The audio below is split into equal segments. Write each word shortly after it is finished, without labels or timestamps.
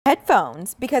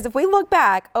headphones, because if we look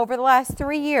back over the last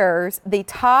 3 years, the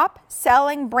top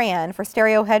selling brand for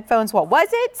stereo headphones, what was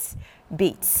it?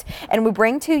 Beats. And we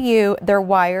bring to you their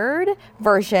wired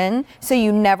version, so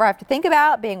you never have to think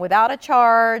about being without a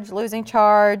charge, losing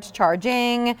charge,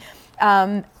 charging,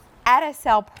 at a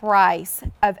sale price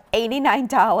of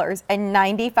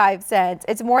 $89.95.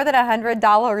 It's more than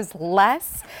 $100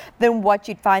 less than what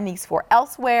you'd find these for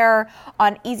elsewhere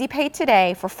on Easy Pay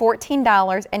today for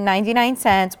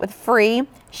 $14.99 with free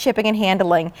shipping and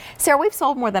handling. Sarah, we've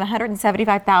sold more than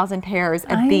 175,000 pairs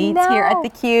of Beats here at the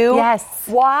Q. Yes.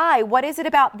 Why? What is it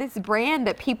about this brand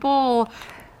that people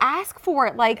ask for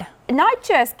it? Like, not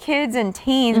just kids and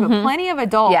teens, but plenty of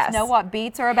adults know what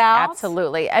Beats are about.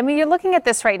 Absolutely. I mean, you're looking at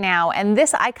this right now, and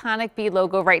this iconic Beat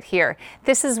logo right here,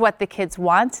 this is what the kids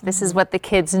want. This is what the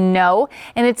kids know,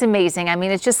 and it's amazing. I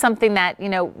mean, it's just something that, you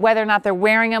know, whether or not they're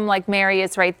wearing them like Mary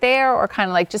is right there, or kind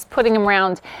of like just putting them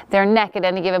around their neck at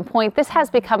any given point, this has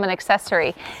become an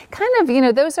accessory. Kind of, you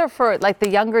know, those are for like the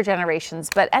younger generations,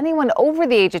 but anyone over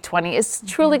the age of 20 is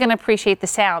truly going to appreciate the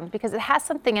sound, because it has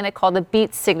something in it called a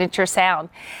Beat signature sound.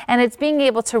 And it's being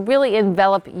able to really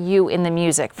envelop you in the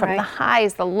music, from the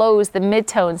highs, the lows, the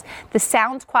midtones. The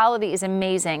sound quality is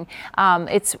amazing.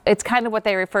 It's kind of what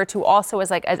they refer to also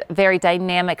as like a very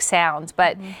dynamic sound.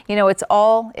 But you know, it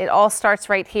all starts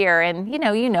right here. And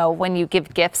you know when you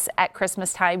give gifts at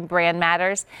Christmas time, brand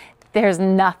matters. There's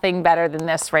nothing better than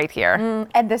this right here.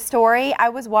 And the story, I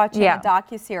was watching a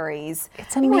docuseries.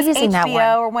 It's amazing, that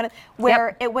one. Or one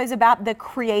where it was about the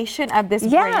creation of this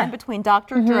brand between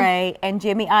Dr. Dre and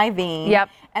Jimmy Iovine.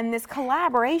 And this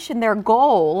collaboration, their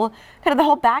goal, kind of the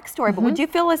whole backstory. But would you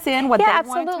fill us in what they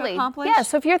wanted to accomplish? Yeah,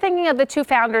 so if you're thinking of the two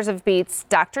founders of Beats,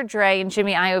 Dr. Dre and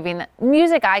Jimmy Iovine,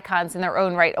 music icons in their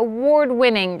own right,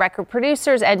 award-winning record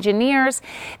producers, engineers,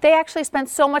 they actually spent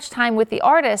so much time with the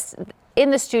artists in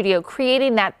the studio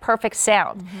creating that perfect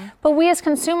sound. But we as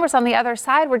consumers on the other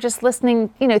side were just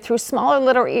listening, you know, through smaller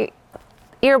little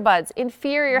earbuds,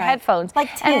 inferior headphones.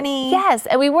 Like tinny.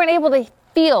 And we weren't able to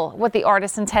feel what the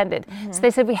artist intended. So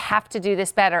they said, we have to do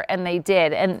this better, and they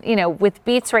did. And you know, with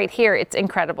Beats right here, it's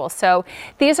incredible. So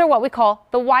these are what we call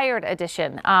the wired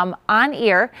edition, on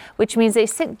ear, which means they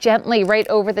sit gently right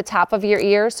over the top of your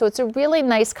ear. So it's a really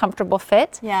nice, comfortable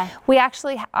fit. We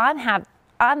actually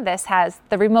on this has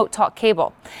the remote talk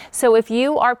cable. So if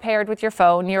you are paired with your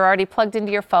phone, you're already plugged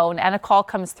into your phone, and a call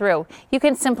comes through, you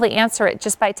can simply answer it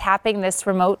just by tapping this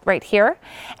remote right here,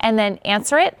 and then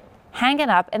answer it, hang it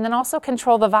up, and then also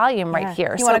control the volume right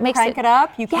here. You want to crank it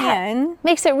up, you can.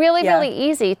 Makes it really, really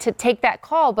easy to take that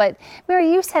call. But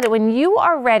Mary, you said it, when you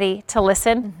are ready to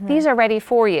listen, these are ready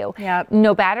for you.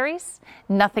 No batteries,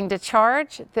 nothing to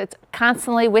charge, that's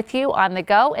constantly with you on the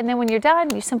go. And then when you're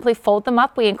done, you simply fold them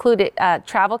up. We include a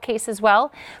travel case as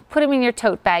well. Put them in your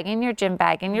tote bag, in your gym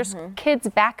bag, in your kid's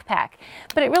backpack.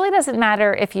 But it really doesn't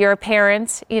matter if you're a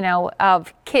parent, you know,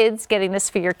 of kids getting this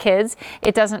for your kids.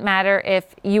 It doesn't matter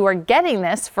if you are getting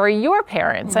this for your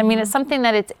parents. I mean, it's something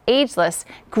that it's ageless.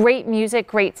 Great music,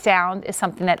 great sound is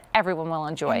something that everyone will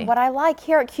enjoy. And what I like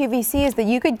here at QVC is that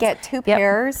you could get 2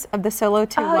 pairs of the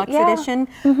Solo2 Luxe edition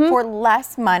for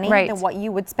less money than what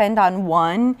you would spend on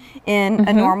one in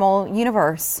a normal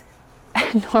universe.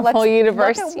 Normal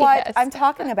universe. Look at what I'm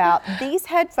talking about. These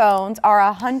headphones are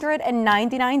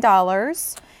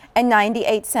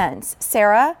 $199.98.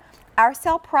 Sarah, our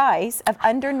sale price of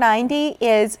under $90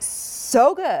 is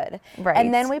so good.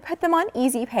 And then we put them on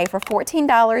Easy Pay for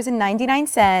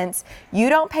 $14.99. You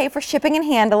don't pay for shipping and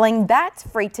handling. That's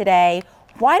free today.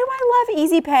 Why do I love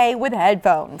Easy Pay with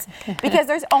headphones? Because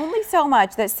there's only so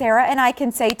much that Sarah and I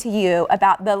can say to you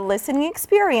about the listening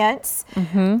experience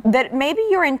that maybe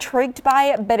you're intrigued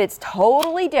by it, but it's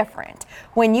totally different.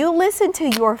 When you listen to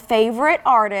your favorite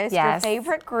artist, your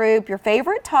favorite group, your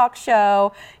favorite talk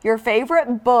show, your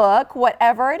favorite book,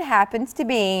 whatever it happens to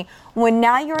be, when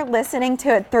now you're listening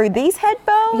to it through these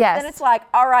headphones, then it's like,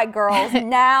 all right, girls,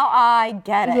 now I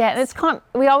get it. And it's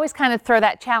we always kind of throw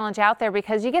that challenge out there,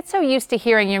 because you get so used to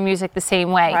hearing your music the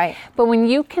same way. But when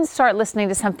you can start listening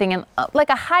to something in like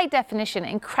a high definition,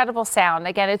 incredible sound,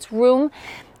 again, it's room.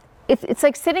 It's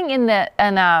like sitting in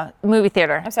a movie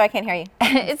theater. I'm sorry, I can't hear you.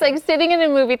 It's like sitting in a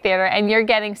movie theater, and you're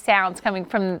getting sounds coming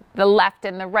from the left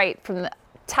and the right, from the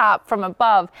top, from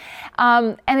above,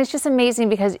 and it's just amazing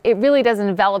because it really does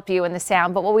envelop you in the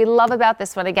sound. But what we love about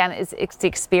this one, again, is it's the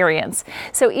experience.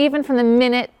 So even from the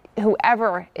minute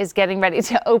whoever is getting ready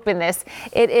to open this,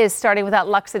 it is starting with that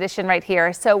Luxe edition right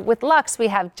here. So with Luxe, we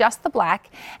have just the black,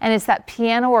 and it's that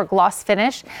piano or gloss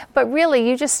finish. But really,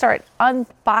 you just start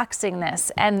unboxing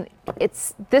this, and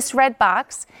it's this red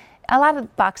box. A lot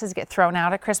of boxes get thrown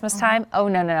out at Christmas time. Oh,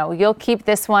 no, no, no. You'll keep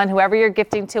this one. Whoever you're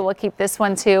gifting to will keep this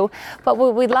one too. But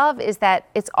what we love is that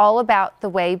it's all about the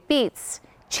way Beats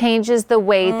changes the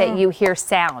way that you hear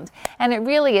sound. And it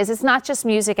really is. It's not just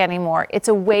music anymore. It's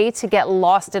a way to get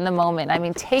lost in the moment. I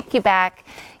mean, take you back.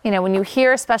 You know, when you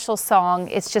hear a special song,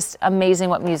 it's just amazing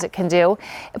what music can do.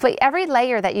 But every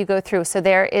layer that you go through, so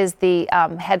there is the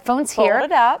headphones here,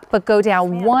 Fold it up. but go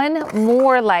down one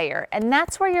more layer. And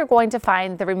that's where you're going to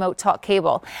find the remote talk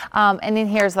cable. And then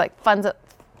here's like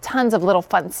tons of little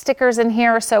fun stickers in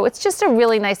here. So it's just a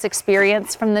really nice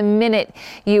experience from the minute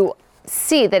you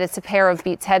see that it's a pair of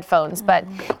Beats headphones. But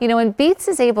you know, when Beats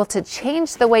is able to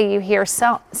change the way you hear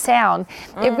sound,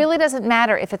 it really doesn't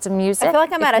matter if it's a music. I feel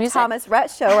like I'm at a Thomas Rhett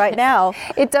show right now.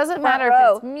 It doesn't matter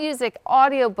if it's music,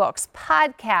 audiobooks,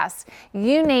 podcasts,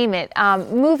 you name it,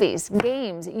 movies,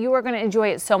 games. You are going to enjoy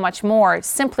it so much more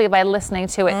simply by listening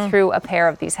to it through a pair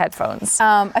of these headphones.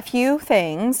 A few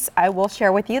things I will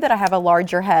share with you that I have a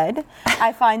larger head.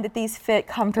 I find that these fit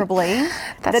comfortably.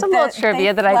 That's a little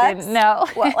trivia that I didn't know.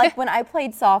 Well, like when I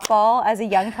played softball as a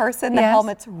young person, the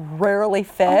helmets rarely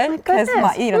fit because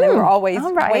they were always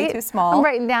way too small. I'm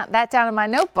writing that down in my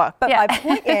notebook. But my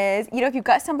point is, you know, if you've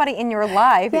got somebody in your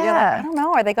life, you're like, I don't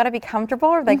know, are they going to be comfortable?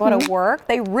 Or are they going to work?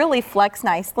 They really flex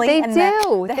nicely. They and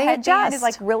do. The They headband adjust. is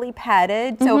like really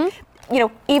padded. So you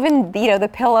know, even, you know, the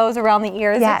pillows around the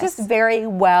ears are just very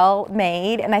well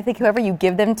made. And I think whoever you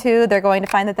give them to, they're going to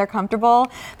find that they're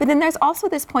comfortable. But then there's also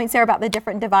this point, Sarah, about the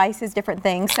different devices, different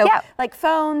things. So like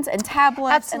phones and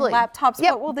tablets and laptops,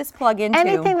 what will this plug into?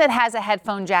 Anything that has a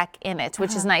headphone jack in it,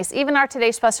 which is nice. Even our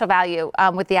Today's Special Value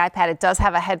with the iPad, it does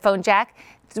have a headphone jack.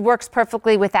 It works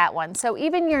perfectly with that one. So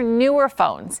even your newer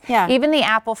phones, even the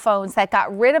Apple phones that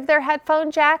got rid of their headphone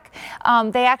jack,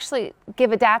 they actually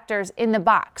give adapters in the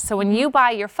box. So when you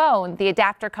buy your phone, the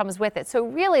adapter comes with it. So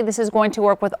really this is going to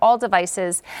work with all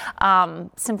devices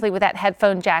simply with that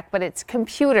headphone jack, but it's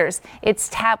computers, it's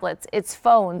tablets, it's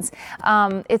phones,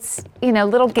 it's, you know,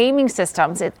 little gaming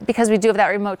systems because we do have that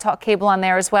remote talk cable on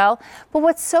there as well. But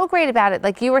what's so great about it,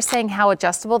 like you were saying how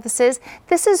adjustable this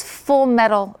is full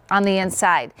metal on the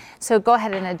inside. So go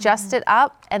ahead and adjust it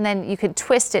up, and then you can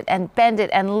twist it and bend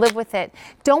it and live with it.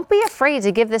 Don't be afraid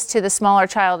to give this to the smaller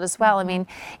child as well. I mean,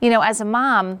 you know, as a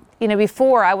mom, you know,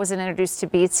 before I wasn't introduced to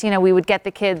Beats, you know, we would get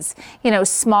the kids, you know,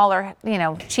 smaller, you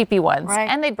know, cheapy ones,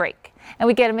 and they'd break. And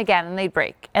we get them again and they'd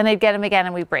break. And they'd get them again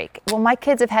and we break. Well, my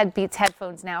kids have had Beats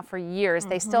headphones now for years.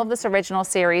 They still have this original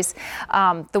series,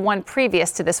 the one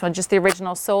previous to this one, just the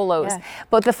original Solos.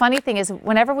 But the funny thing is,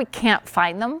 whenever we can't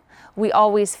find them, we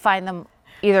always find them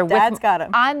either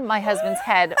on my husband's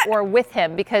head or with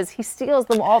him because he steals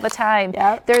them all the time.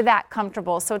 They're that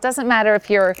comfortable. So it doesn't matter if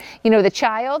you're, you know, the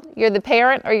child, you're the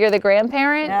parent, or you're the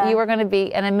grandparent. You are going to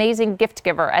be an amazing gift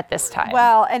giver at this time.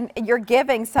 Well, and you're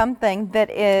giving something that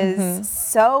is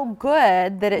so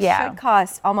good that it should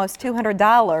cost almost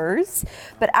 $200.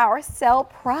 But our sale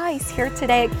price here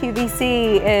today at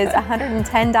QVC is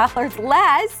 $110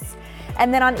 less.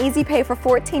 And then on Easy Pay for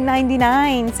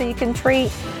 $14.99, so you can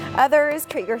treat others,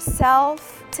 treat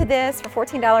yourself to this for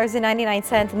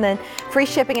 $14.99, and then free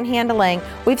shipping and handling.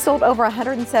 We've sold over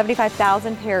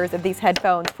 175,000 pairs of these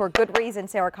headphones for good reason,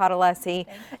 Sarah Cottalesi.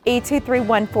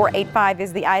 E231485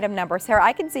 is the item number. Sarah,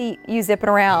 I can see you zipping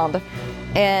around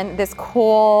in this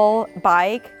cool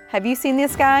bike. Have you seen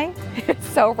this guy? It's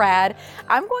so rad.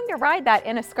 I'm going to ride that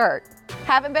in a skirt.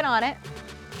 Haven't been on it,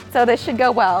 so this should go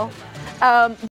well.